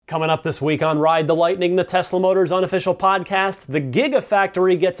Coming up this week on Ride the Lightning, the Tesla Motors unofficial podcast, the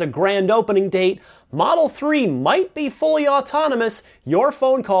Gigafactory gets a grand opening date, Model 3 might be fully autonomous, your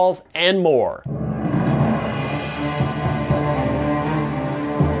phone calls, and more.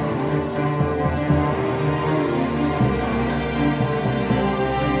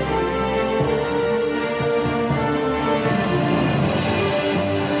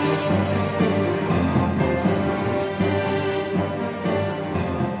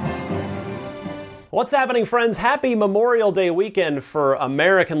 What's happening, friends? Happy Memorial Day weekend for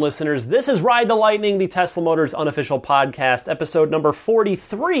American listeners. This is Ride the Lightning, the Tesla Motors unofficial podcast, episode number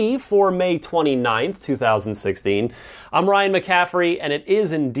 43 for May 29th, 2016. I'm Ryan McCaffrey, and it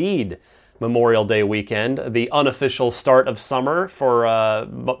is indeed Memorial Day weekend, the unofficial start of summer for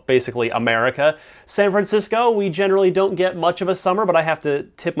basically America. San Francisco, we generally don't get much of a summer, but I have to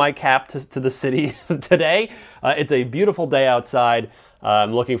tip my cap to the city today. It's a beautiful day outside.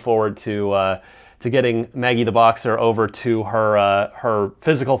 I'm looking forward to getting Maggie the Boxer over to her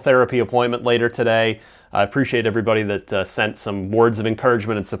physical therapy appointment later today. I appreciate everybody that sent some words of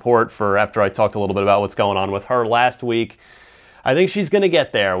encouragement and support for after I talked a little bit about what's going on with her last week. I think she's going to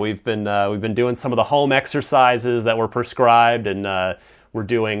get there. We've been doing some of the home exercises that were prescribed, and we're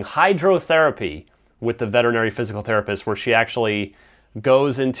doing hydrotherapy with the veterinary physical therapist, where she actually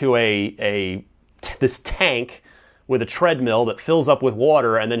goes into this tank with a treadmill that fills up with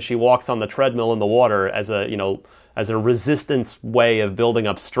water, and then she walks on the treadmill in the water as a resistance way of building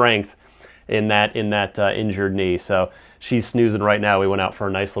up strength in that injured knee. So she's snoozing right now. We went out for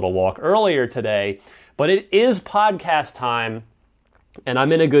a nice little walk earlier today, but it is podcast time, and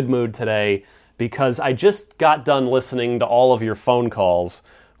I'm in a good mood today because I just got done listening to all of your phone calls,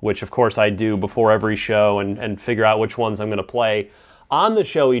 which of course I do before every show and figure out which ones I'm going to play on the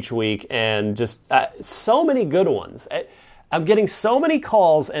show each week, and just so many good ones. I'm getting so many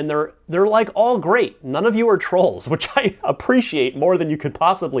calls, and they're like all great. None of you are trolls, which I appreciate more than you could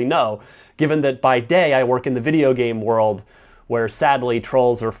possibly know, given that by day I work in the video game world, where sadly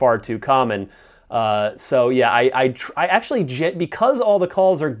trolls are far too common. So yeah, I actually, because all the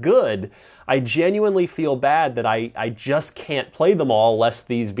calls are good, I genuinely feel bad that I just can't play them all, lest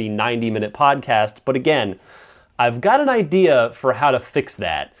these be 90-minute podcasts. But again, I've got an idea for how to fix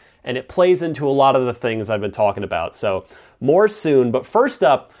that, and it plays into a lot of the things I've been talking about. So more soon, but first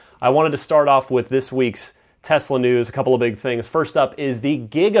up, I wanted to start off with this week's Tesla news, a couple of big things. First up is the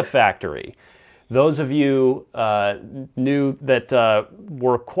Gigafactory. Those of you knew that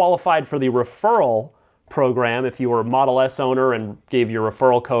were qualified for the referral program, if you were a Model S owner and gave your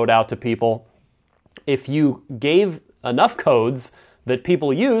referral code out to people, if you gave enough codes that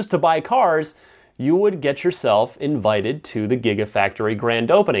people used to buy cars, you would get yourself invited to the Gigafactory grand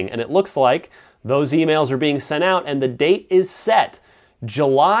opening. And it looks like those emails are being sent out, and the date is set,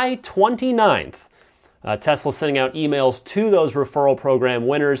 July 29th. Tesla's sending out emails to those referral program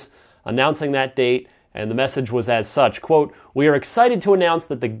winners, announcing that date, and the message was as such, quote, "We are excited to announce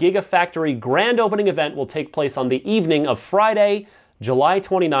that the Gigafactory grand opening event will take place on the evening of Friday, July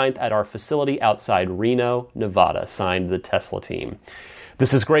 29th at our facility outside Reno, Nevada," signed the Tesla team.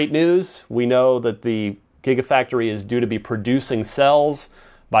 This is great news. We know that the Gigafactory is due to be producing cells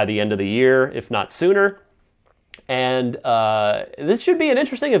by the end of the year, if not sooner. And this should be an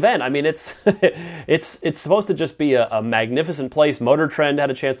interesting event. I mean, it's supposed to just be a magnificent place. Motor Trend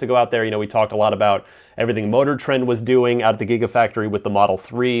had a chance to go out there. You know, we talked a lot about everything Motor Trend was doing out at the Gigafactory with the Model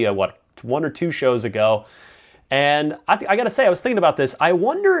 3, one or two shows ago. And I got to say, I was thinking about this. I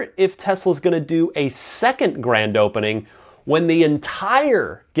wonder if Tesla's going to do a second grand opening when the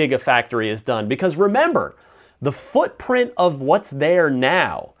entire Gigafactory is done. Because remember, the footprint of what's there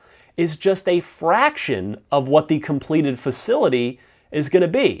now is just a fraction of what the completed facility is going to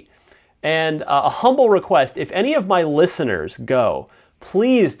be. And a humble request, if any of my listeners go,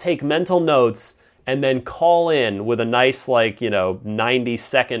 please take mental notes and then call in with a nice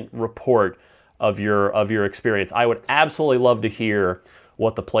 90-second report of your experience. I would absolutely love to hear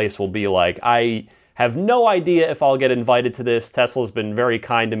what the place will be like. I have no idea if I'll get invited to this. Tesla's been very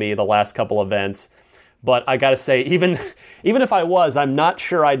kind to me the last couple events, but I gotta say, even if I was, I'm not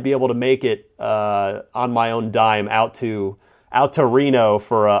sure I'd be able to make it on my own dime out to Reno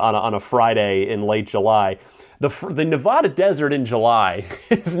for on a Friday in late July. The Nevada desert in July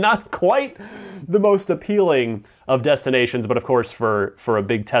is not quite the most appealing of destinations, but of course for a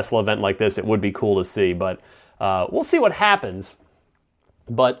big Tesla event like this, it would be cool to see. But we'll see what happens.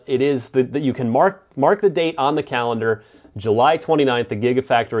 But it is that you can mark the date on the calendar. July 29th, the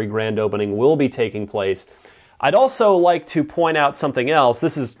Gigafactory grand opening will be taking place. I'd also like to point out something else.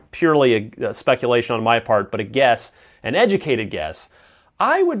 This is purely a speculation on my part, but a guess, an educated guess.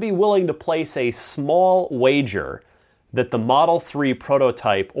 I would be willing to place a small wager that the Model 3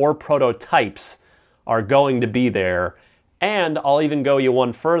 prototype or prototypes are going to be there. And I'll even go you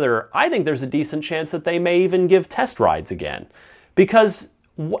one further. I think there's a decent chance that they may even give test rides again. Because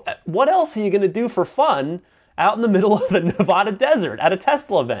what else are you going to do for fun out in the middle of the Nevada desert at a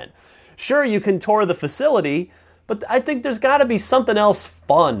Tesla event? Sure, you can tour the facility, but I think there's got to be something else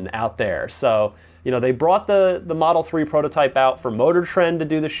fun out there. So, they brought the Model 3 prototype out for Motor Trend to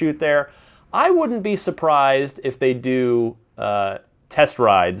do the shoot there. I wouldn't be surprised if they do test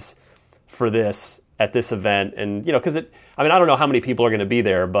rides for this at this event. And, because I don't know how many people are going to be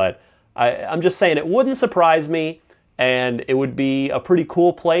there, but I'm just saying it wouldn't surprise me. And it would be a pretty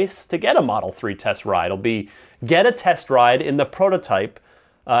cool place to get a Model 3 test ride. It'll be get a test ride in the prototype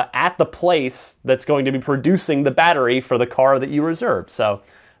at the place that's going to be producing the battery for the car that you reserved. So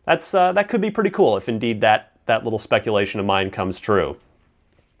that could be pretty cool if indeed that little speculation of mine comes true.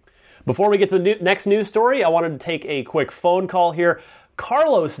 Before we get to the next news story, I wanted to take a quick phone call here.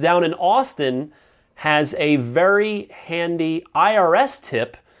 Carlos down in Austin has a very handy IRS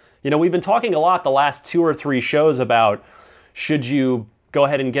tip. We've been talking a lot the last 2 or 3 shows about should you go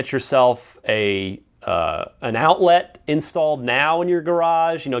ahead and get yourself an outlet installed now in your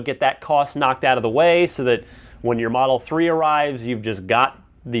garage, get that cost knocked out of the way so that when your Model 3 arrives, you've just got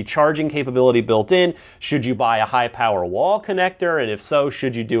the charging capability built in. Should you buy a high power wall connector? And if so,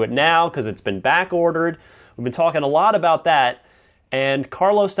 should you do it now because it's been back ordered? We've been talking a lot about that. And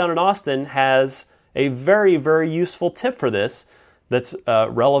Carlos down in Austin has a very, very useful tip for this that's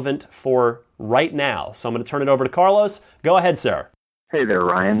relevant for right now. So I'm going to turn it over to Carlos. Go ahead, sir. Hey there,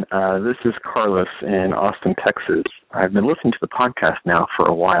 Ryan. This is Carlos in Austin, Texas. I've been listening to the podcast now for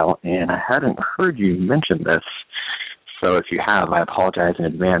a while, and I hadn't heard you mention this. So if you have, I apologize in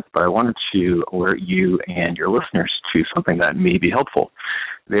advance, but I wanted to alert you and your listeners to something that may be helpful.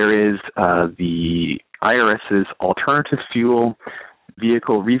 There is the IRS's Alternative Fuel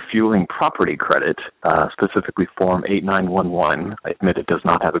Vehicle Refueling Property Credit, specifically Form 8911. I admit it does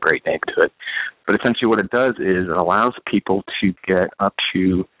not have a great name to it. But essentially what it does is it allows people to get up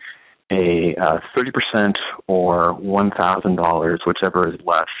to a 30% or $1,000, whichever is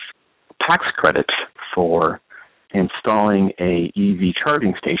less, tax credit for installing a EV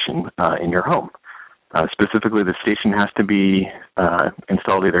charging station in your home. Specifically, the station has to be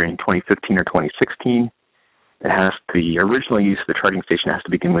installed either in 2015 or 2016. The original use of the charging station has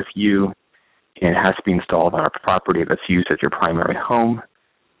to begin with you, and it has to be installed on a property that's used as your primary home.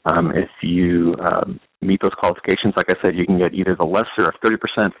 If you meet those qualifications, like I said, you can get either the lesser of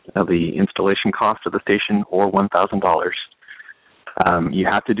 30% of the installation cost of the station or $1,000. You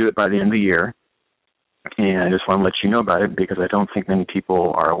have to do it by the end of the year, and I just want to let you know about it because I don't think many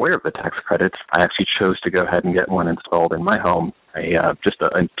people are aware of the tax credits. I actually chose to go ahead and get one installed in my home, just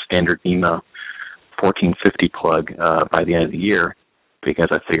a standard NEMA 1450 plug by the end of the year, because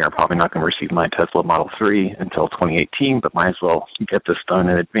I figure I'm probably not going to receive my Tesla Model 3 until 2018, but might as well get this done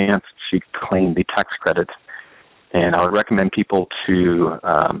in advance to claim the tax credits. And I would recommend people to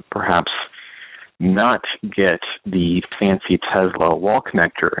perhaps not get the fancy Tesla wall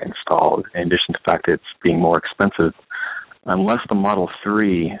connector installed, in addition to the fact that it's being more expensive, unless the Model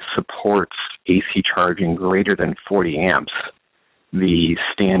 3 supports AC charging greater than 40 amps. The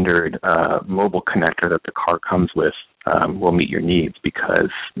standard mobile connector that the car comes with will meet your needs,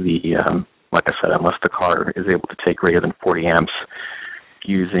 because like I said, unless the car is able to take greater than 40 amps,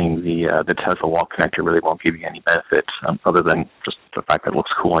 using the Tesla wall connector really won't give you any benefit other than just the fact that it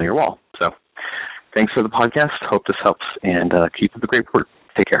looks cool on your wall. So thanks for the podcast. Hope this helps, and keep up the great work.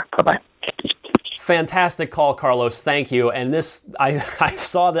 Take care. Bye-bye. Fantastic call, Carlos. Thank you. And this, I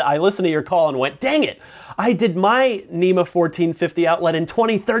saw that, I listened to your call and went, dang it, I did my NEMA 1450 outlet in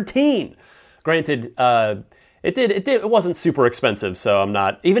 2013. Granted, it wasn't super expensive, so I'm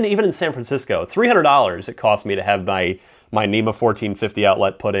not, even in San Francisco, $300 it cost me to have my NEMA 1450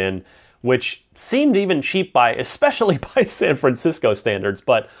 outlet put in, which seemed even cheap especially by San Francisco standards.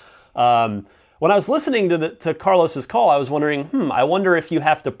 But when I was listening to Carlos's call, I was wondering, I wonder if you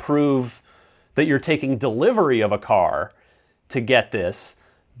have to prove that you're taking delivery of a car to get this.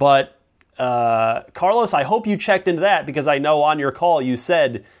 But Carlos, I hope you checked into that, because I know on your call you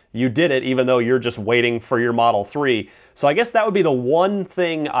said you did it even though you're just waiting for your Model 3. So I guess that would be the one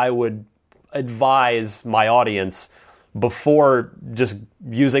thing I would advise my audience before just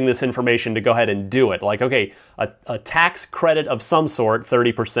using this information to go ahead and do it. Like, okay, a tax credit of some sort,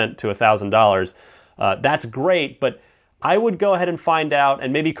 30% to $1,000, that's great, but I would go ahead and find out,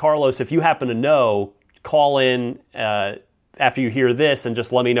 and maybe Carlos, if you happen to know, call in after you hear this and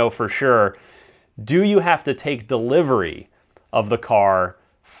just let me know for sure. Do you have to take delivery of the car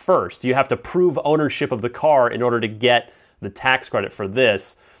first. You have to prove ownership of the car in order to get the tax credit for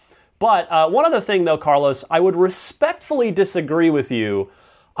this. But one other thing, though, Carlos, I would respectfully disagree with you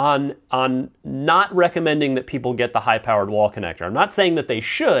on not recommending that people get the high-powered wall connector. I'm not saying that they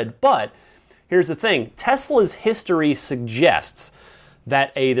should, but here's the thing. Tesla's history suggests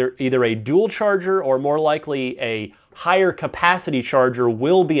that either a dual charger or more likely a higher capacity charger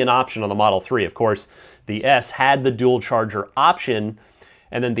will be an option on the Model 3. Of course, the S had the dual charger option,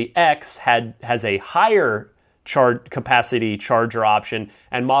 and then the X has a higher capacity charger option,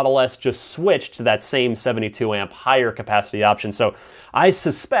 and Model S just switched to that same 72 amp higher capacity option. So I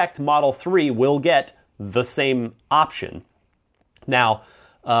suspect Model 3 will get the same option. Now,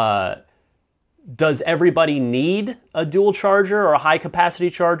 does everybody need a dual charger or a high capacity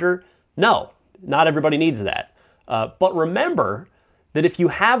charger? No, not everybody needs that. But remember that if you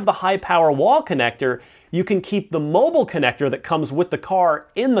have the high power wall connector, you can keep the mobile connector that comes with the car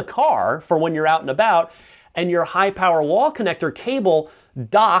in the car for when you're out and about, and your high power wall connector cable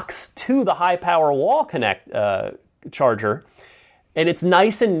docks to the high power wall charger. And it's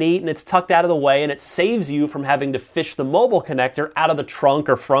nice and neat, and it's tucked out of the way, and it saves you from having to fish the mobile connector out of the trunk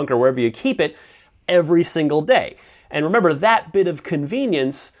or frunk or wherever you keep it every single day. And remember, that bit of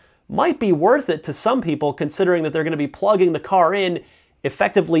convenience might be worth it to some people, considering that they're going to be plugging the car in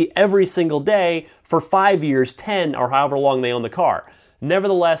effectively every single day for 5 years, 10, or however long they own the car.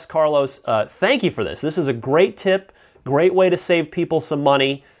 Nevertheless, Carlos, thank you for this. This is a great tip, great way to save people some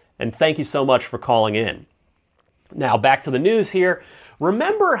money, and thank you so much for calling in. Now, back to the news here.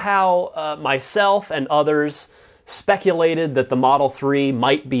 Remember how myself and others speculated that the Model 3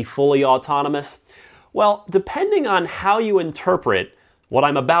 might be fully autonomous? Well, depending on how you interpret what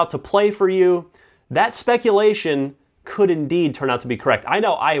I'm about to play for you, that speculation could indeed turn out to be correct. I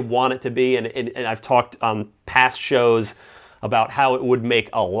know I want it to be, and I've talked on past shows about how it would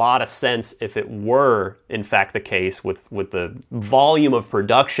make a lot of sense if it were, in fact, the case with the volume of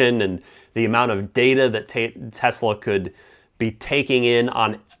production and the amount of data that Tesla could be taking in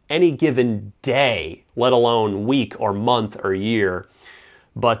on any given day, let alone week or month or year.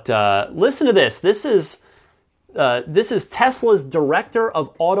 But listen to this. This is Tesla's Director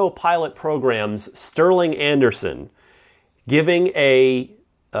of Autopilot Programs, Sterling Anderson, giving a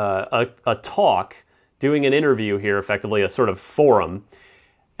talk, doing an interview here, effectively a sort of forum.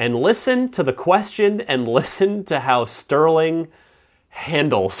 And listen to the question and listen to how Sterling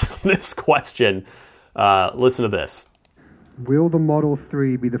handles this question. Listen to this. Will the Model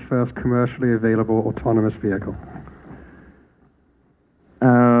 3 be the first commercially available autonomous vehicle?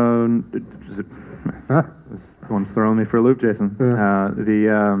 This one's throwing me for a loop, Jason.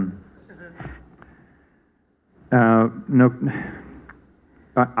 No,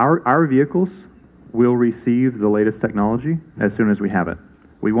 our vehicles will receive the latest technology as soon as we have it.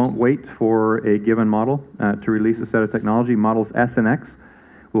 We won't wait for a given model to release a set of technology. Models S and X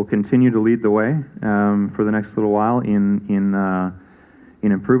will continue to lead the way for the next little while in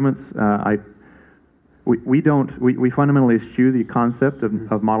improvements. We fundamentally eschew the concept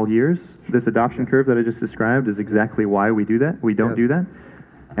of model years. This adoption curve that I just described is exactly why we do that. We don't do that.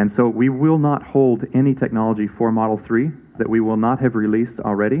 And so we will not hold any technology for Model 3 that we will not have released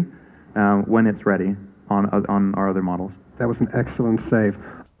already when it's ready on our other models. That was an excellent save.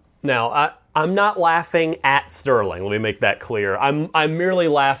 Now, I'm not laughing at Sterling. Let me make that clear. I'm merely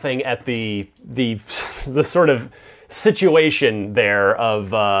laughing at the sort of situation there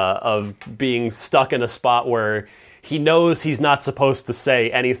of being stuck in a spot where he knows he's not supposed to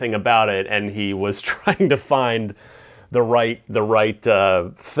say anything about it, and he was trying to find the right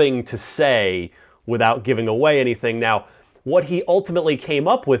thing to say without giving away anything. Now, what he ultimately came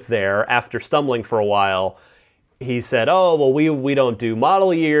up with there, after stumbling for a while, he said, "Oh, well, we don't do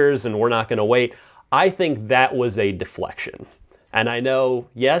model years, and we're not going to wait." I think that was a deflection. And I know,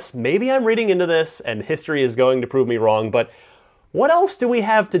 yes, maybe I'm reading into this, and history is going to prove me wrong, but what else do we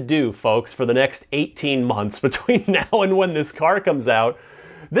have to do, folks, for the next 18 months between now and when this car comes out?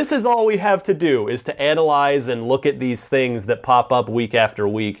 This is all we have to do, is to analyze and look at these things that pop up week after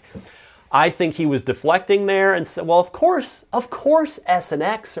week. I think he was deflecting there and said, well, of course S and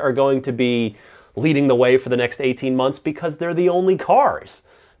X are going to be leading the way for the next 18 months because they're the only cars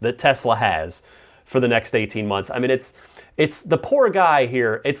that Tesla has for the next 18 months. I mean, it's the poor guy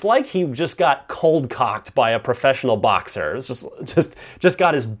here. It's like he just got cold cocked by a professional boxer. It's just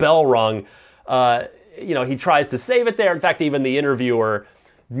got his bell rung. He tries to save it there. In fact, even the interviewer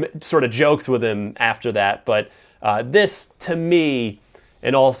sort of jokes with him after that. But this, to me,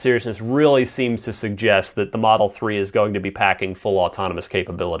 in all seriousness, really seems to suggest that the Model 3 is going to be packing full autonomous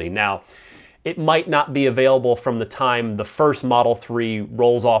capability. Now, It might not be available from the time the first Model 3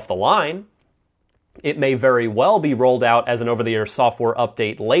 rolls off the line. It may very well be rolled out as an over-the-air software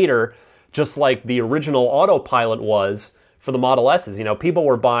update later, just like the original autopilot was for the Model S's. You know, people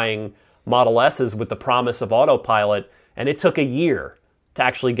were buying Model S's with the promise of autopilot, and it took a year to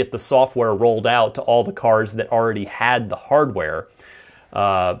actually get the software rolled out to all the cars that already had the hardware.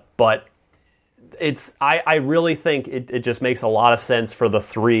 But I really think it just makes a lot of sense for the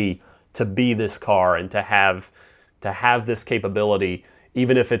 3 to be this car and to have this capability,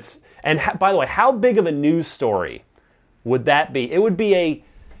 even if it's... And by the way, how big of a news story would that be? It would be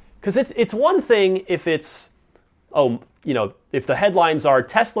because it's one thing if it's, if the headlines are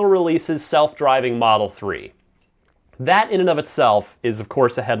Tesla releases self-driving Model 3. That in and of itself is, of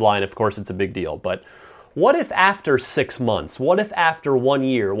course, a headline. Of course, it's a big deal. But what if after 6 months, what if after 1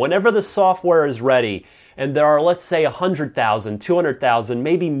 year, whenever the software is ready, and there are, let's say, 100,000, 200,000,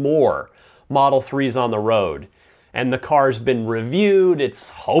 maybe more Model 3s on the road, and the car's been reviewed, it's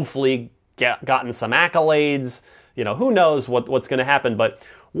hopefully gotten some accolades, who knows what's going to happen, but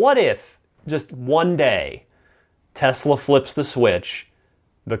what if just one day Tesla flips the switch,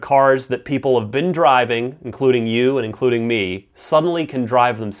 the cars that people have been driving, including you and including me, suddenly can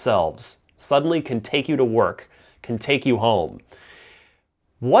drive themselves, suddenly can take you to work, can take you home.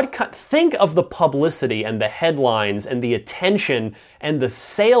 Think of the publicity and the headlines and the attention and the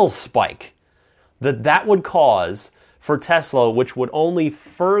sales spike that would cause for Tesla, which would only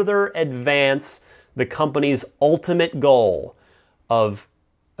further advance the company's ultimate goal of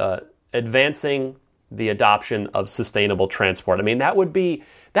advancing the adoption of sustainable transport. I mean, that would be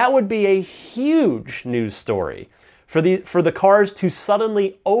a huge news story for the cars to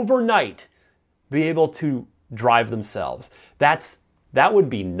suddenly overnight be able to drive themselves. That would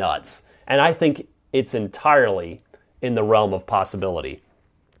be nuts, and I think it's entirely in the realm of possibility.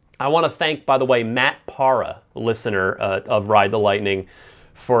 I want to thank, by the way, Matt Para, listener of Ride the Lightning,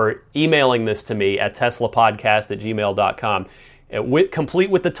 for emailing this to me at teslapodcast@gmail.com.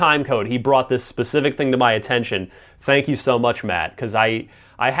 Complete with the time code. He brought this specific thing to my attention. Thank you so much, Matt, because I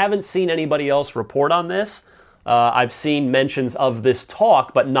haven't seen anybody else report on this. I've seen mentions of this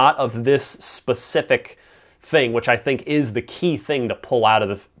talk, but not of this specific thing, which I think is the key thing to pull out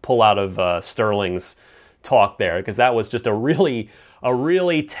of Sterling's talk there, because that was just a really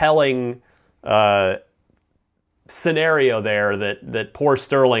telling scenario there that poor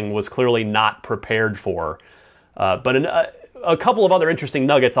Sterling was clearly not prepared for. But a couple of other interesting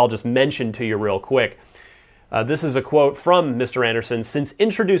nuggets I'll just mention to you real quick. This is a quote from Mr. Anderson. Since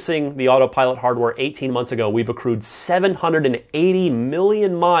introducing the autopilot hardware 18 months ago, we've accrued 780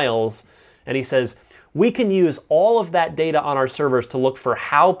 million miles. And he says, we can use all of that data on our servers to look for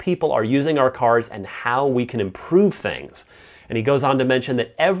how people are using our cars and how we can improve things. And he goes on to mention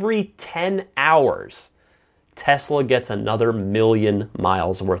that every 10 hours, Tesla gets another million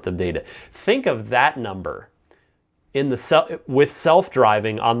miles worth of data. Think of that number with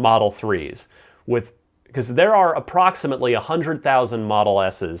self-driving on Model 3s, because there are approximately 100,000 Model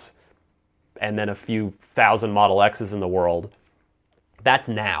S's and then a few thousand Model X's in the world. That's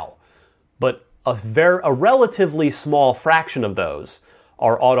now. But a relatively small fraction of those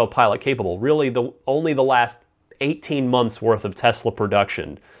are autopilot capable. Really, only the last 18 months worth of Tesla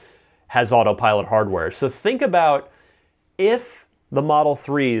production has autopilot hardware. So think about if the Model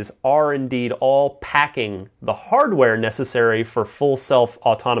 3s are indeed all packing the hardware necessary for full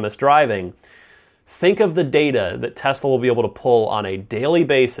self-autonomous driving. Think of the data that Tesla will be able to pull on a daily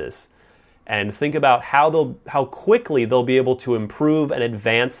basis, and think about how quickly they'll be able to improve and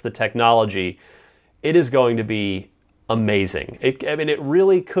advance the technology. It is going to be amazing. It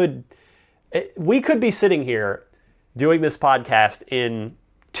really could. We could be sitting here doing this podcast in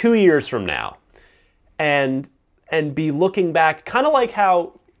 2 years from now, and be looking back, kind of like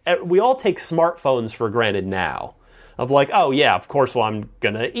how we all take smartphones for granted now. Of like, oh yeah, of course, well, I'm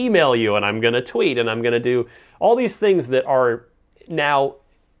going to email you, and I'm going to tweet, and I'm going to do all these things that are now,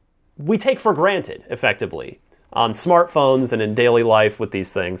 we take for granted, effectively, on smartphones and in daily life with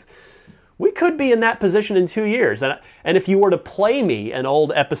these things. We could be in that position in 2 years. And if you were to play me an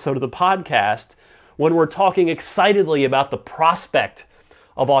old episode of the podcast, when we're talking excitedly about the prospect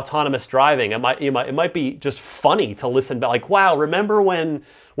of autonomous driving, it might be just funny to listen back. Like, wow, remember when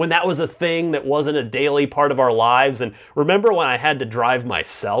that was a thing that wasn't a daily part of our lives? And remember when I had to drive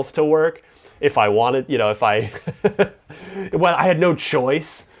myself to work if I wanted, when I had no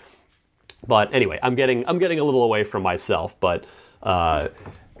choice. But anyway, I'm getting a little away from myself. But poor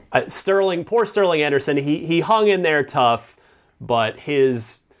Sterling Anderson, he hung in there tough, but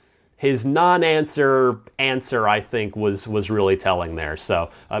his his non-answer answer, I think, was really telling there.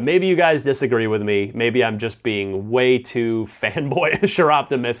 So maybe you guys disagree with me. Maybe I'm just being way too fanboyish or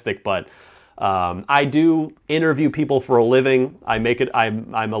optimistic, but I do interview people for a living. I'm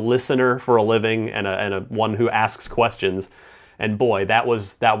a listener for a living and a one who asks questions. And boy, that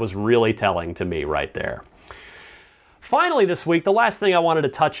was really telling to me right there. Finally this week, the last thing I wanted to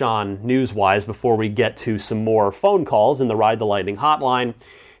touch on news-wise before we get to some more phone calls in the Ride the Lightning hotline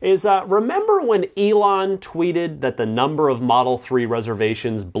is remember when Elon tweeted that the number of Model 3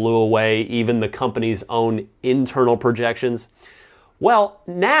 reservations blew away even the company's own internal projections? Well,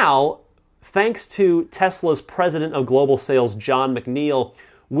 now, thanks to Tesla's president of global sales, John McNeil,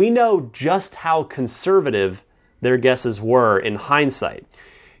 we know just how conservative their guesses were in hindsight.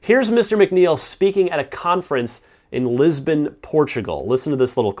 Here's Mr. McNeil speaking at a conference in Lisbon, Portugal. Listen to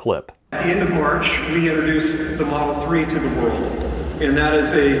this little clip. At the end of March, we introduced the Model 3 to the world, and that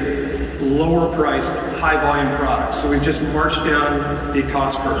is a lower-priced, high-volume product. So we've just marched down the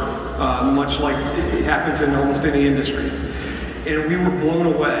cost curve, much like it happens in almost any industry. And we were blown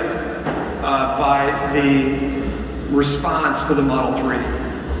away by the response to the Model 3.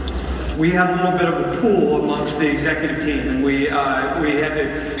 We had a little bit of a pool amongst the executive team, and we had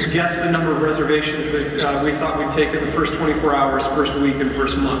to guess the number of reservations that we thought we'd take in the first 24 hours, first week, and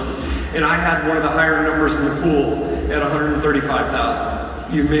first month. And I had one of the higher numbers in the pool at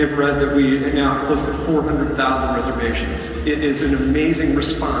 135,000. You may have read that we now have close to 400,000 reservations. It is an amazing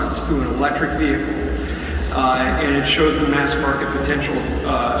response to an electric vehicle, and it shows the mass market potential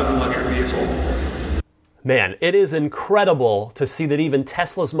of an electric vehicle. Man, it is incredible to see that even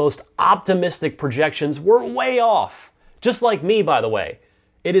Tesla's most optimistic projections were way off. Just like me, by the way.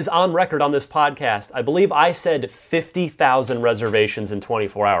 It is on record on this podcast. I believe I said 50,000 reservations in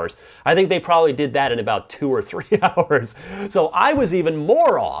 24 hours. I think they probably did that in about 2 or 3 hours. So I was even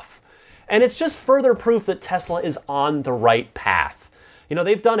more off. And it's just further proof that Tesla is on the right path. You know,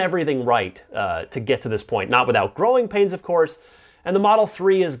 they've done everything right to get to this point. Not without growing pains, of course. And the Model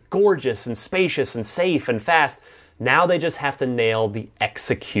 3 is gorgeous and spacious and safe and fast. Now they just have to nail the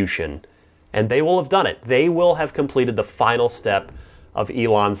execution. And they will have done it. They will have completed the final step of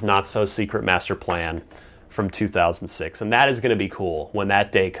Elon's not-so-secret master plan from 2006. And that is going to be cool when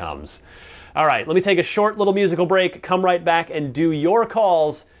that day comes. All right, let me take a short little musical break, come right back and do your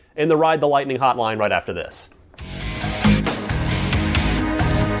calls in the Ride the Lightning hotline right after this.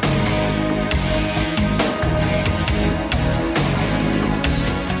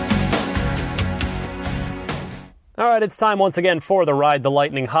 All right, it's time once again for the Ride the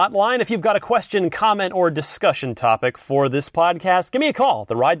Lightning hotline. If you've got a question, comment, or discussion topic for this podcast, give me a call.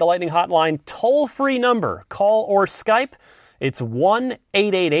 The Ride the Lightning hotline toll-free number. Call or Skype. It's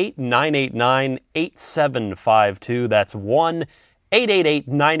 1-888-989-8752. That's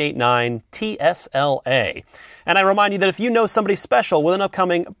 1-888-989-TSLA. And I remind you that if you know somebody special with an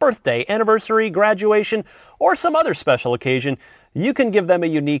upcoming birthday, anniversary, graduation, or some other special occasion, you can give them a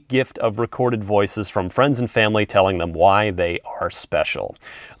unique gift of recorded voices from friends and family telling them why they are special.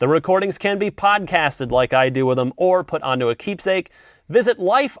 The recordings can be podcasted like I do with them or put onto a keepsake. Visit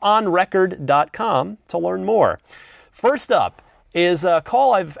lifeonrecord.com to learn more. First up is a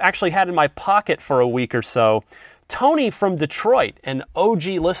call I've actually had in my pocket for a week or so. Tony from Detroit, an OG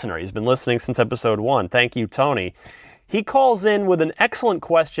listener. He's been listening since episode 1. Thank you, Tony. He calls in with an excellent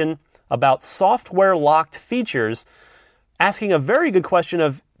question about software-locked features, asking a very good question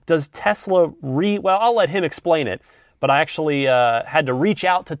of, does Tesla well, I'll let him explain it, but I actually had to reach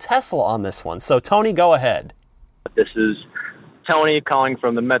out to Tesla on this one. So, Tony, go ahead. This is Tony calling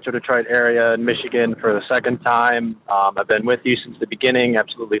from the Metro Detroit area in Michigan for the second time. I've been with you since the beginning.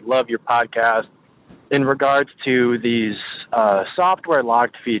 Absolutely love your podcast. In regards to these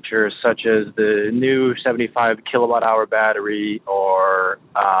software-locked features, such as the new 75 kilowatt-hour battery or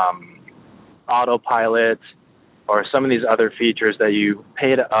autopilot, or some of these other features that you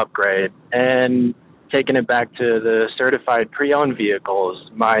pay to upgrade, and taking it back to the certified pre-owned vehicles,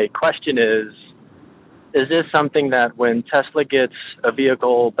 my question is this something that when Tesla gets a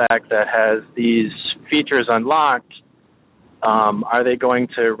vehicle back that has these features unlocked, are they going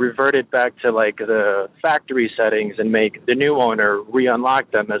to revert it back to like the factory settings and make the new owner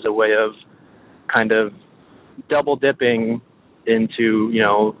re-unlock them as a way of kind of double dipping into, you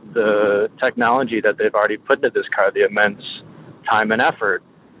know, the technology that they've already put into this car, the immense time and effort?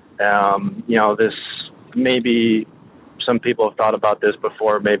 You know, this maybe some people have thought about this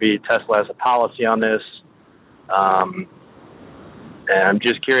before. Maybe Tesla has a policy on this. And I'm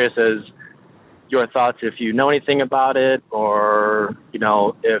just curious as your thoughts, if you know anything about it, or, you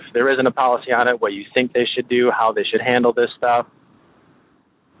know, if there isn't a policy on it, what you think they should do, how they should handle this stuff.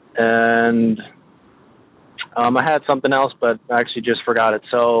 And I had something else, but I actually just forgot it.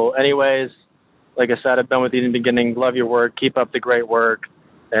 So anyways, like I said, I've been with you in the beginning. Love your work. Keep up the great work.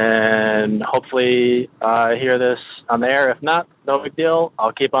 And hopefully I hear this on the air. If not, no big deal.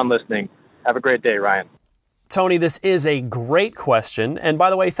 I'll keep on listening. Have a great day, Ryan. Tony, this is a great question. And by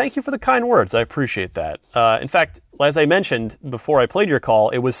the way, thank you for the kind words. I appreciate that. In fact, as I mentioned before I played your call,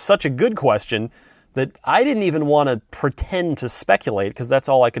 it was such a good question that I didn't even want to pretend to speculate, because that's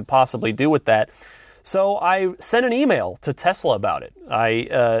all I could possibly do with that. So I sent an email to Tesla about it.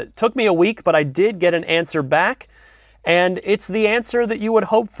 It took me a week, but I did get an answer back. And it's the answer that you would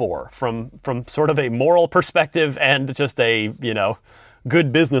hope for from sort of a moral perspective and just a,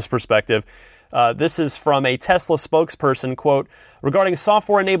 good business perspective. This is from a Tesla spokesperson, quote, regarding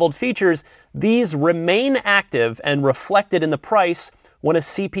software-enabled features, these remain active and reflected in the price when a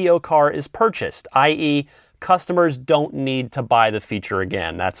CPO car is purchased, i.e. customers don't need to buy the feature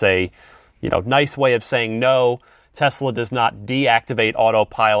again. That's a, nice way of saying no. Tesla does not deactivate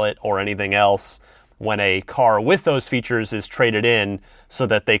autopilot or anything else when a car with those features is traded in, so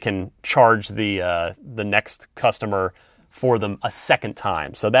that they can charge the next customer for them a second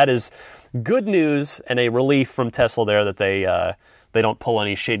time. So that is good news and a relief from Tesla there that they don't pull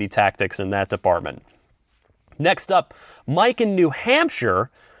any shady tactics in that department. Next up, Mike in New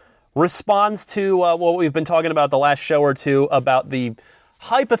Hampshire responds to what we've been talking about the last show or two about the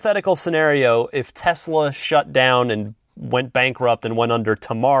hypothetical scenario if Tesla shut down and went bankrupt and went under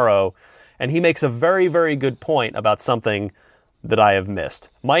tomorrow. And he makes a very, very good point about something that I have missed.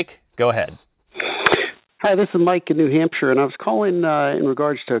 Mike, go ahead. Hi, this is Mike in New Hampshire, and I was calling in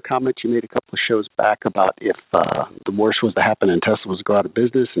regards to a comment you made a couple of shows back about if the worst was to happen and Tesla was to go out of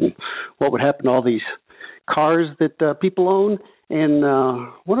business, and what would happen to all these cars that people own. And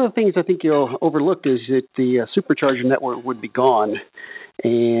one of the things I think you'll overlook is that the supercharger network would be gone,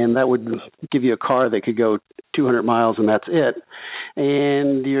 and that would give you a car that could go 200 miles and that's it.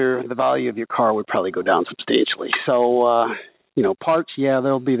 And the value of your car would probably go down substantially. So, parts,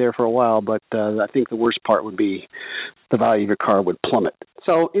 they'll be there for a while, but I think the worst part would be the value of your car would plummet.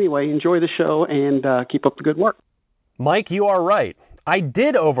 So anyway, enjoy the show and keep up the good work. Mike, you are right. I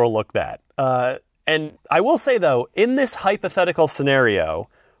did overlook that. And I will say, though, in this hypothetical scenario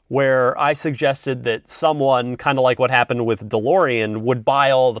where I suggested that someone, kind of like what happened with DeLorean, would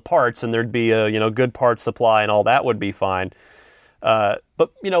buy all the parts and there'd be a good parts supply and all that would be fine.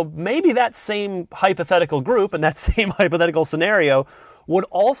 But maybe that same hypothetical group and that same hypothetical scenario would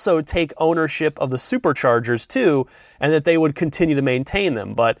also take ownership of the superchargers too, and that they would continue to maintain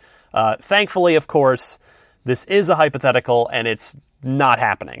them. But thankfully, of course, this is a hypothetical and it's not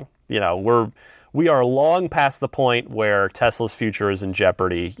happening. We are long past the point where Tesla's future is in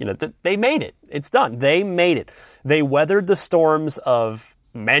jeopardy. They made it. It's done. They made it. They weathered the storms of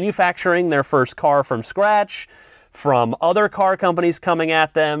manufacturing their first car from scratch, from other car companies coming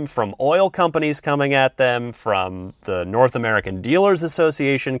at them, from oil companies coming at them, from the North American Dealers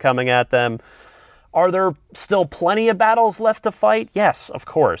Association coming at them. Are there still plenty of battles left to fight? Yes, of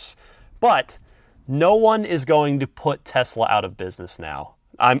course. But no one is going to put Tesla out of business now.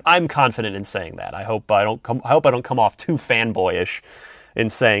 I'm confident in saying that. I hope I don't come off too fanboyish in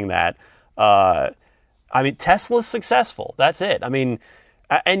saying that. Tesla's successful. That's it.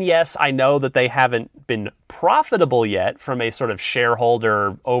 And yes, I know that they haven't been profitable yet from a sort of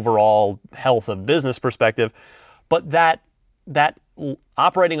shareholder overall health of business perspective, but that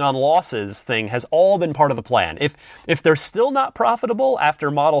operating on losses thing has all been part of the plan. If they're still not profitable after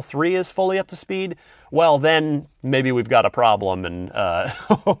Model 3 is fully up to speed, well, then maybe we've got a problem. And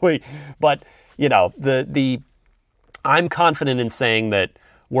I'm confident in saying that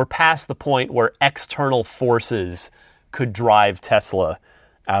we're past the point where external forces could drive Tesla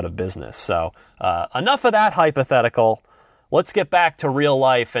out of business. So enough of that hypothetical. Let's get back to real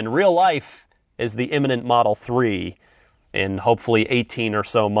life, and real life is the imminent Model 3 in hopefully 18 or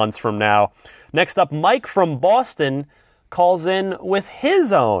so months from now. Next up, Mike from Boston calls in with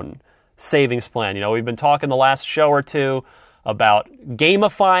his own savings plan. We've been talking the last show or two about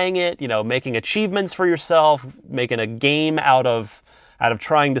gamifying it, making achievements for yourself, making a game out of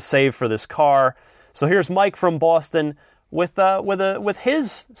trying to save for this car. So here's Mike from Boston with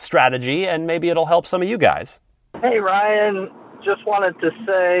his strategy, and maybe it'll help some of you guys. Hey, Ryan. Just wanted to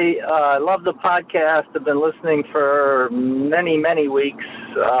say I love the podcast. I've been listening for many, many weeks.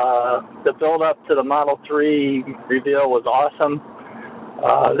 The build-up to the Model 3 reveal was awesome.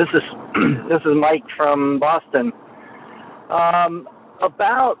 This is Mike from Boston.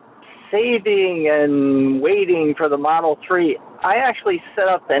 About saving and waiting for the Model 3, I actually set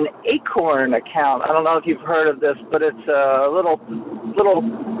up an Acorn account. I don't know if you've heard of this, but it's a little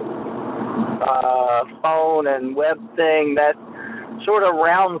phone and web thing that sort of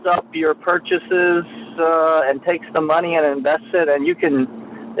rounds up your purchases and takes the money and invests it, and you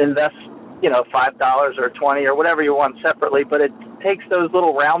can invest, $5 or 20 or whatever you want separately, but it takes those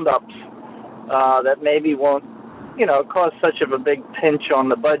little roundups that maybe won't, cause such of a big pinch on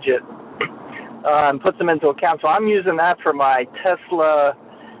the budget and puts them into account. So I'm using that for my Tesla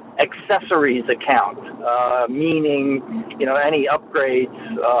accessories account, meaning, any upgrades,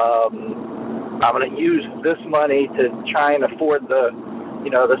 I'm going to use this money to try and afford the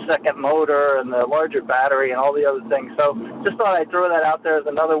second motor and the larger battery and all the other things. So just thought I'd throw that out there as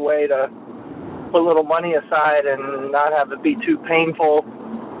another way to put a little money aside and not have it be too painful.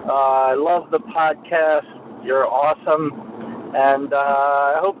 I love the podcast. You're awesome. And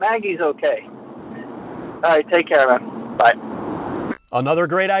I hope Maggie's okay. All right, take care, man. Bye. Another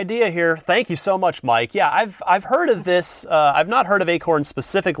great idea here. Thank you so much, Mike. Yeah, I've heard of this. I've not heard of Acorn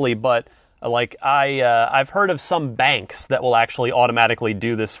specifically, but I've heard of some banks that will actually automatically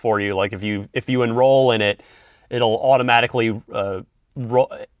do this for you. Like if you enroll in it, it'll automatically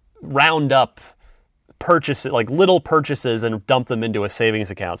round up purchases, like little purchases, and dump them into a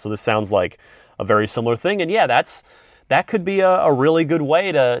savings account. So this sounds like a very similar thing. And yeah, that could be a really good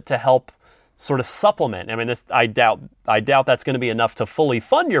way to help sort of supplement. I mean, I doubt that's going to be enough to fully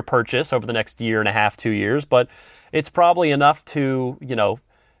fund your purchase over the next year and a half, 2 years, but it's probably enough to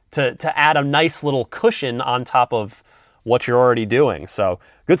add a nice little cushion on top of what you're already doing. So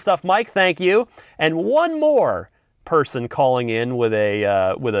good stuff, Mike. Thank you. And one more person calling in with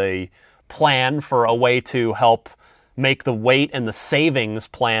a plan for a way to help make the wait and the savings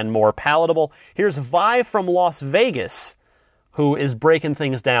plan more palatable. Here's Vi from Las Vegas, who is breaking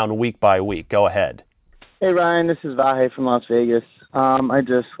things down week by week. Go ahead. Hey, Ryan, this is Vahe from Las Vegas. I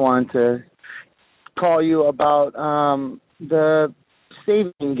just wanted to call you about the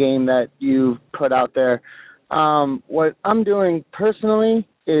saving game that you put out there. What I'm doing personally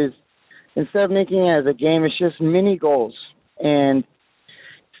is, instead of making it as a game, it's just mini goals. And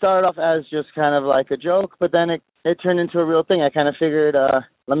started off as just kind of like a joke, but then it turned into a real thing. I kind of figured,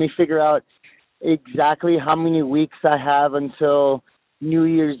 let me figure out exactly how many weeks I have until New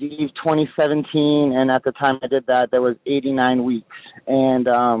Year's Eve 2017, and at the time I did that, there was 89 weeks. And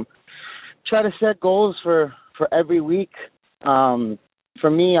try to set goals for every week. For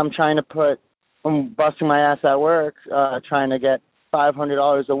me, I'm busting my ass at work, trying to get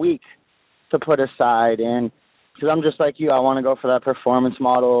 $500 a week to put aside. And because I'm just like you, I want to go for that performance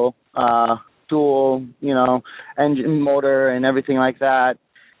model, dual, engine motor and everything like that.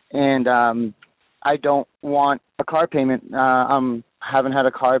 And I don't want a car payment. Haven't had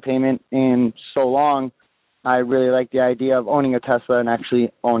a car payment in so long. I really like the idea of owning a Tesla and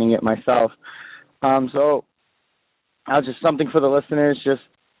actually owning it myself. So just something for the listeners, just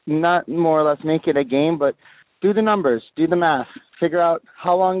not more or less make it a game, but do the numbers, do the math, figure out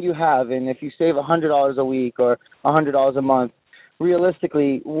how long you have, and if you save $100 a week or $100 a month,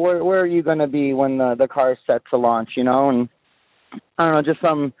 realistically, where are you going to be when the car is set to launch, And I don't know, just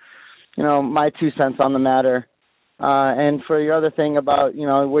some, my 2 cents on the matter. And for your other thing about,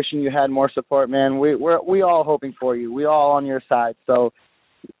 wishing you had more support, man, we all hoping for you. We all on your side. So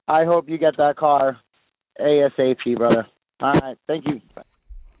I hope you get that car ASAP, brother. All right. Thank you.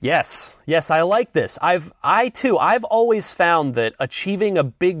 Yes, I like this. I've always found that achieving a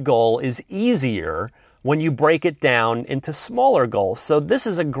big goal is easier when you break it down into smaller goals. So this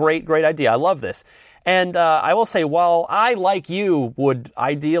is a great idea. I love this. And I will say, while I, like you, would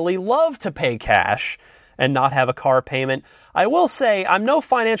ideally love to pay cash and not have a car payment, I will say I'm no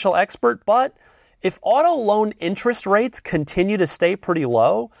financial expert, but if auto loan interest rates continue to stay pretty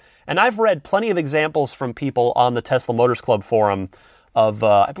low, and I've read plenty of examples from people on the Tesla Motors Club forum of,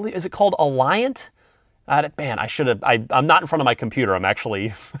 I believe, is it called Alliant? Man, I'm not in front of my computer. I'm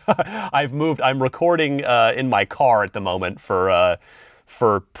actually, I've moved. I'm recording in my car at the moment for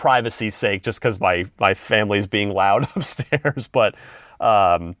privacy's sake, just because my family's being loud upstairs. But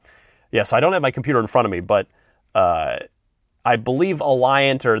so I don't have my computer in front of me. But I believe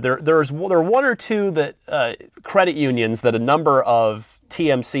Alliant, or there are one or two that credit unions that a number of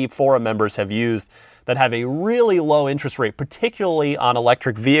TMC forum members have used that have a really low interest rate, particularly on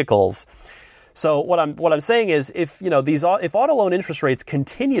electric vehicles. So what I'm saying is, if auto loan interest rates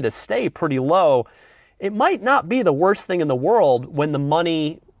continue to stay pretty low, it might not be the worst thing in the world when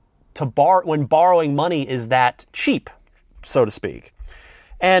when borrowing money is that cheap, so to speak.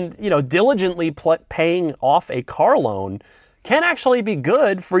 And diligently paying off a car loan can actually be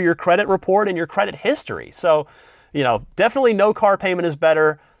good for your credit report and your credit history. So, definitely no car payment is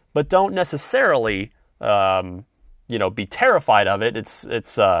better, but don't necessarily, be terrified of it.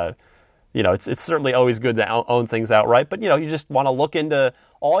 It's it's certainly always good to own things outright, but you just want to look into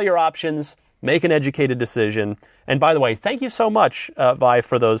all your options, make an educated decision. And by the way, thank you so much, Vi,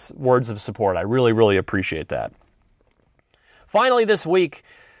 for those words of support. I really, really appreciate that. Finally, this week,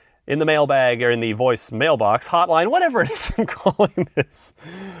 in the mailbag, or in the voice mailbox, hotline, whatever it is I'm calling this.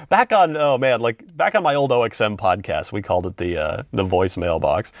 Back on my old OXM podcast, we called it the voice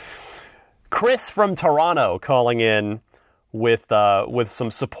mailbox. Chris from Toronto calling in with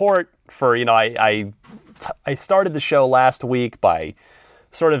some support for, I started the show last week by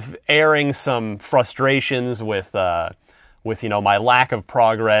sort of airing some frustrations with my lack of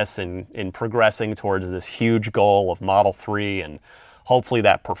progress in progressing towards this huge goal of Model 3 and hopefully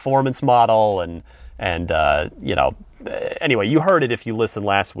that performance model and anyway, you heard it if you listened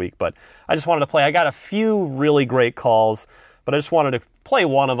last week, but I just wanted to play. I got a few really great calls, but I just wanted to play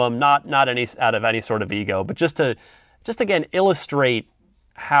one of them, not any out of any sort of ego, but just again illustrate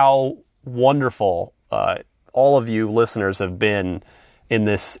how wonderful all of you listeners have been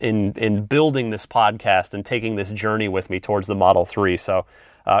in building this podcast and taking this journey with me towards the Model 3. So,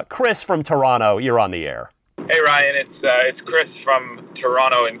 Chris from Toronto, you're on the air. Hey Ryan, it's Chris from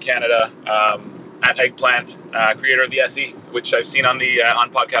Toronto in Canada, at Eggplant, creator of the SE, which I've seen on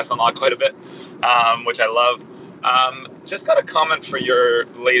Podcast Unlocked quite a bit, which I love. Just got a comment for your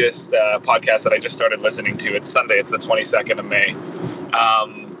latest podcast that I just started listening to. It's Sunday, it's the 22nd of May,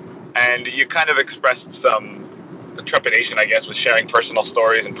 and you kind of expressed some trepidation, I guess, with sharing personal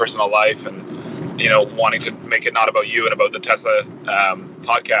stories and personal life, and wanting to make it not about you and about the Tesla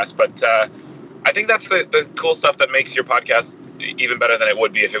podcast, but I think that's the cool stuff that makes your podcast even better than it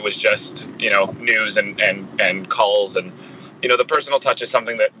would be if it was just, news and calls. And, the personal touch is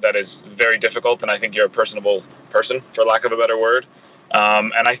something that is very difficult, and I think you're a personable person, for lack of a better word.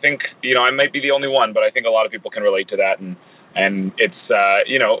 And I think, I might be the only one, but I think a lot of people can relate to that. And it's,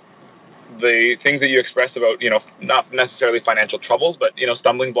 the things that you express about, not necessarily financial troubles, but,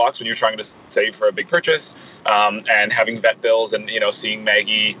 stumbling blocks when you're trying to save for a big purchase, and having vet bills and, seeing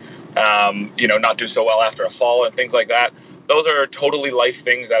Maggie, not do so well after a fall and things like that. Those are totally life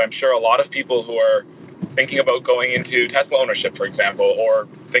things that I'm sure a lot of people who are thinking about going into Tesla ownership, for example, or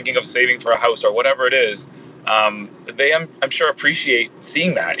thinking of saving for a house or whatever it is, I'm sure appreciate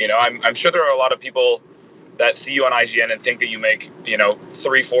seeing that. I'm sure there are a lot of people that see you on IGN and think that you make, $300,000,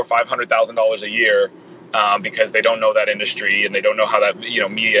 $400,000, $500,000 a year, because they don't know that industry and they don't know how that,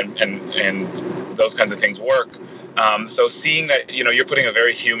 media and those kinds of things work. So seeing that, you're putting a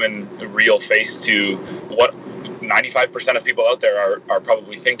very human, real face to what 95% of people out there are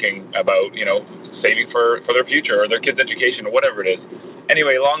probably thinking about, saving for their future or their kids' education or whatever it is.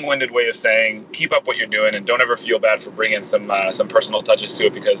 Anyway, long-winded way of saying, keep up what you're doing and don't ever feel bad for bringing some personal touches to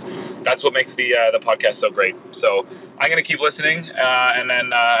it, because that's what makes the podcast so great. So I'm going to keep listening, and then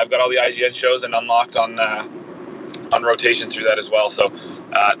I've got all the IGN shows and Unlocked on rotation through that as well. So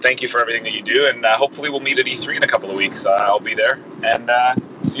thank you for everything that you do, and hopefully we'll meet at E3 in a couple of weeks. I'll be there, and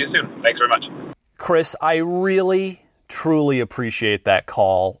see you soon. Thanks very much. Chris, I really, truly appreciate that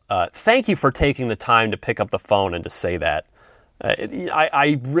call. Thank you for taking the time to pick up the phone and to say that.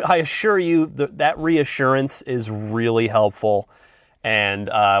 I assure you that reassurance is really helpful. And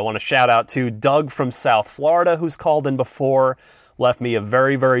I want to shout out to Doug from South Florida, who's called in before, left me a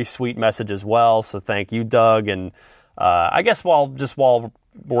very, very sweet message as well. So thank you, Doug. And I guess while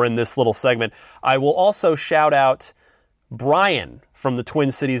we're in this little segment, I will also shout out Brian from the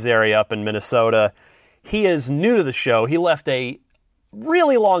Twin Cities area up in Minnesota. He is new to the show. He left a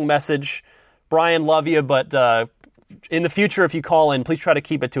really long message. Brian, love you, but in the future, if you call in, please try to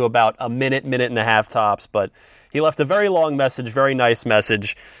keep it to about a minute and a half tops. But he left a very long message, very nice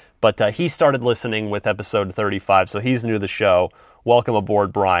message. But he started listening with episode 35, so he's new to the show. Welcome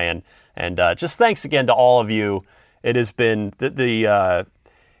aboard, Brian. And just thanks again to all of you. It has been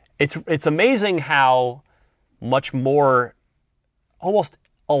it's amazing how much more almost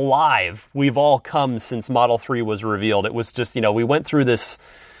alive we've all come since Model 3 was revealed. It was just, we went through this.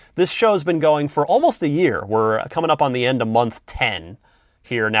 This show's been going for almost a year. We're coming up on the end of month 10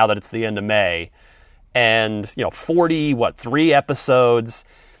 here now that it's the end of May. And, 3 episodes.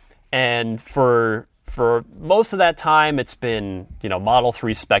 And for most of that time, it's been, Model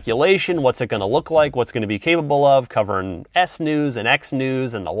 3 speculation. What's it going to look like? What's going to be capable of? Covering S News and X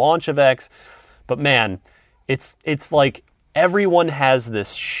News and the launch of X. But man, it's like everyone has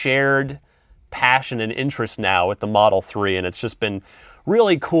this shared passion and interest now with the Model 3. And it's just been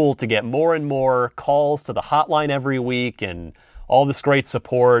really cool to get more and more calls to the hotline every week and all this great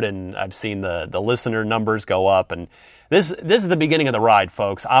support. And I've seen the listener numbers go up. And this is the beginning of the ride,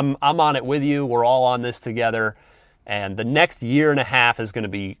 folks. I'm on it with you. We're all on this together. And the next year and a half is going to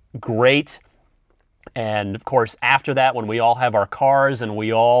be great. And of course, after that, when we all have our cars and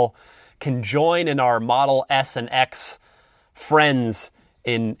we all can join in our Model S and X friends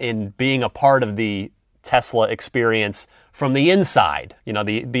in being a part of the Tesla experience from the inside,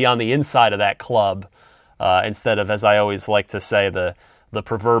 be on the inside of that club, instead of, as I always like to say, the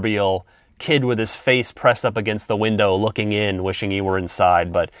proverbial kid with his face pressed up against the window looking in, wishing he were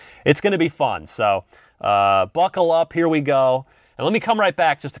inside. But it's going to be fun. So buckle up. Here we go. And let me come right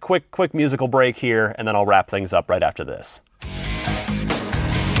back. Just a quick musical break here, and then I'll wrap things up right after this.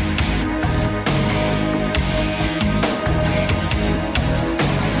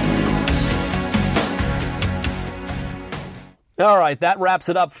 All right, that wraps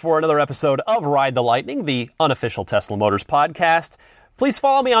it up for another episode of Ride the Lightning, the unofficial Tesla Motors podcast. Please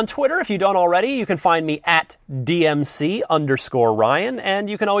follow me on Twitter if you don't already. You can find me at DMC_Ryan, and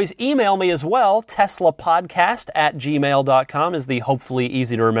you can always email me as well. TeslaPodcast@gmail.com is the hopefully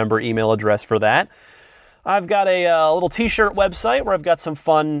easy to remember email address for that. I've got a little t-shirt website where I've got some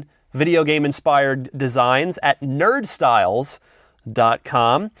fun video game inspired designs at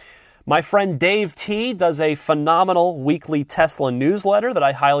nerdstyles.com. My friend Dave T does a phenomenal weekly Tesla newsletter that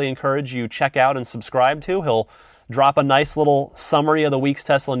I highly encourage you check out and subscribe to. He'll drop a nice little summary of the week's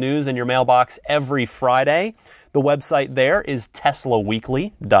Tesla news in your mailbox every Friday. The website there is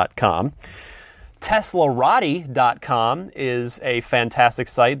teslaweekly.com. teslarati.com is a fantastic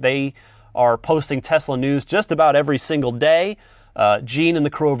site. They are posting Tesla news just about every single day. Gene and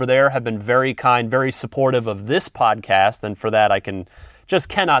the crew over there have been very kind, very supportive of this podcast, and for that I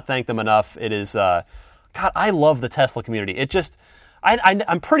cannot thank them enough. It is, God, I love the Tesla community. It just,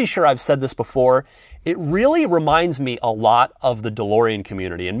 I'm pretty sure I've said this before. It really reminds me a lot of the DeLorean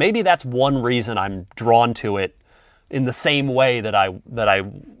community, and maybe that's one reason I'm drawn to it in the same way that I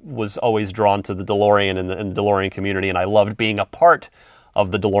was always drawn to the DeLorean and the DeLorean community, and I loved being a part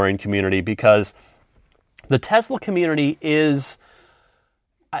of the DeLorean community because the Tesla community it's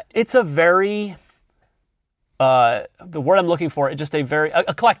a very... the word I'm looking for is just a very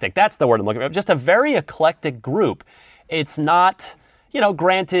eclectic. That's the word I'm looking for. Just a very eclectic group. It's not,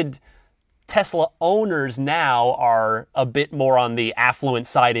 granted, Tesla owners now are a bit more on the affluent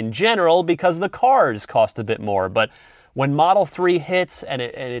side in general because the cars cost a bit more. But when Model 3 hits and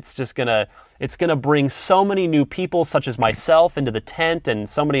it's gonna bring so many new people, such as myself, into the tent and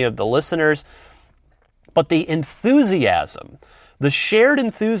so many of the listeners. But the enthusiasm. The shared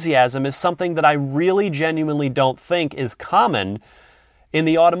enthusiasm is something that I really genuinely don't think is common in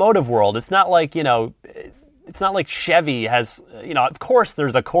the automotive world. It's not like, it's not like Chevy has, of course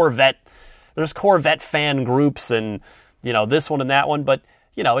there's Corvette fan groups and, this one and that one, but,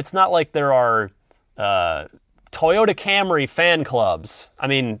 it's not like there are Toyota Camry fan clubs. I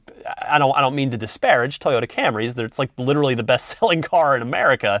mean, I don't mean to disparage Toyota Camrys. It's like literally the best-selling car in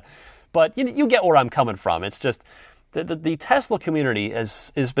America, but you get where I'm coming from. It's just... The Tesla community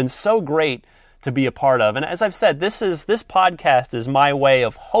has been so great to be a part of. And as I've said, this podcast is my way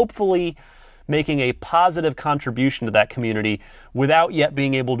of hopefully making a positive contribution to that community without yet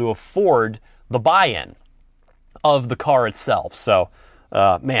being able to afford the buy-in of the car itself. So,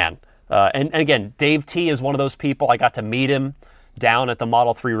 and again, Dave T is one of those people. I got to meet him down at the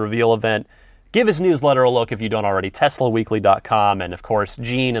Model 3 reveal event. Give his newsletter a look if you don't already, teslaweekly.com, and of course,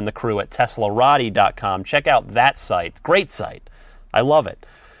 Gene and the crew at teslarati.com. Check out that site. Great site. I love it.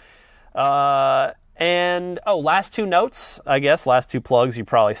 Last two notes, I guess, last two plugs. You're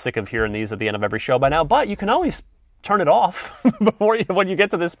probably sick of hearing these at the end of every show by now, but you can always turn it off when you get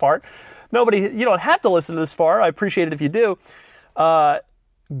to this part. You don't have to listen to this far. I appreciate it if you do.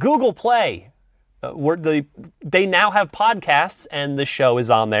 Google Play. They now have podcasts, and the show is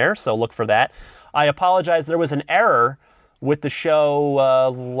on there, so look for that. I apologize. There was an error with the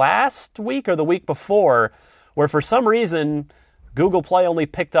show last week or the week before, where for some reason Google Play only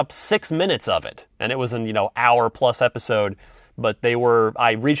picked up 6 minutes of it, and it was an hour-plus episode. But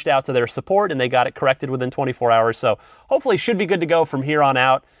I reached out to their support, and they got it corrected within 24 hours. So hopefully, should be good to go from here on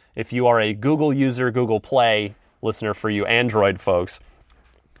out. If you are a Google user, Google Play listener for you Android folks,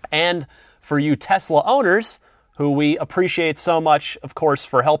 and for you Tesla owners, who we appreciate so much, of course,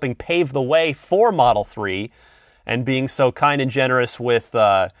 for helping pave the way for Model 3 and being so kind and generous with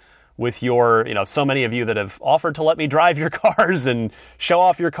your, so many of you that have offered to let me drive your cars and show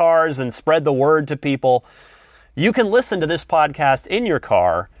off your cars and spread the word to people. You can listen to this podcast in your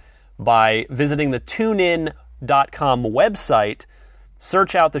car by visiting the tunein.com website.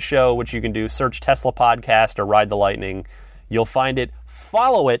 Search out the show, which you can do. Search Tesla Podcast or Ride the Lightning. You'll find it.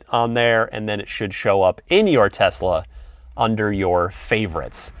 Follow it on there, and then it should show up in your Tesla under your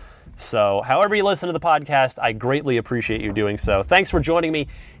favorites. So however you listen to the podcast, I greatly appreciate you doing so. Thanks for joining me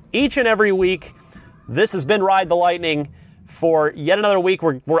each and every week. This has been Ride the Lightning for yet another week.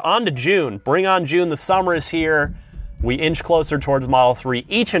 We're on to June. Bring on June. The summer is here. We inch closer towards Model 3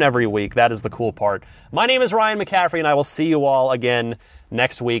 each and every week. That is the cool part. My name is Ryan McCaffrey, and I will see you all again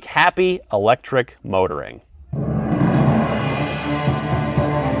next week. Happy electric motoring.